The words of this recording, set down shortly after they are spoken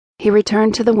He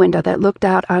returned to the window that looked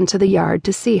out onto the yard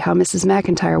to see how Mrs.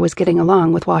 McIntyre was getting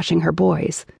along with washing her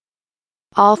boys.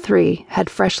 All three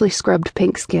had freshly scrubbed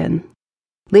pink skin.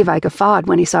 Levi guffawed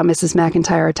when he saw Mrs.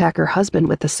 McIntyre attack her husband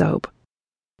with the soap.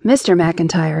 Mr.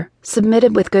 McIntyre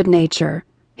submitted with good nature,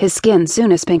 his skin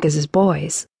soon as pink as his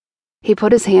boys'. He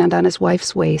put his hand on his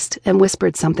wife's waist and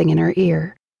whispered something in her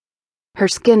ear. Her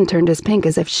skin turned as pink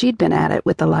as if she'd been at it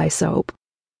with the lye soap.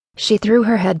 She threw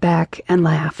her head back and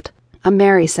laughed, a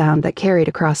merry sound that carried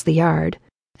across the yard,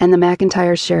 and the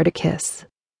McIntyres shared a kiss.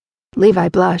 Levi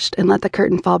blushed and let the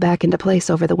curtain fall back into place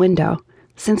over the window.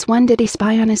 Since when did he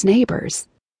spy on his neighbors?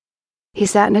 He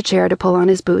sat in a chair to pull on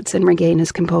his boots and regain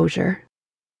his composure.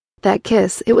 That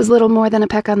kiss, it was little more than a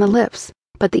peck on the lips,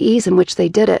 but the ease in which they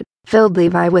did it filled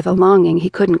Levi with a longing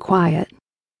he couldn't quiet.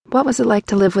 What was it like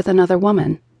to live with another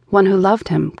woman, one who loved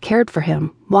him, cared for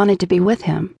him, wanted to be with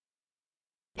him?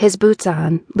 His boots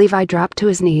on, Levi dropped to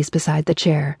his knees beside the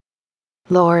chair.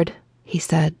 "Lord," he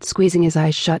said, squeezing his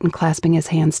eyes shut and clasping his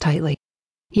hands tightly,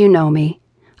 "you know me.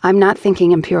 I'm not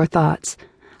thinking impure thoughts.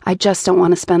 I just don't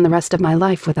want to spend the rest of my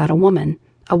life without a woman,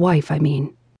 a wife, I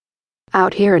mean."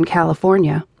 Out here in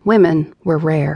California, women were rare.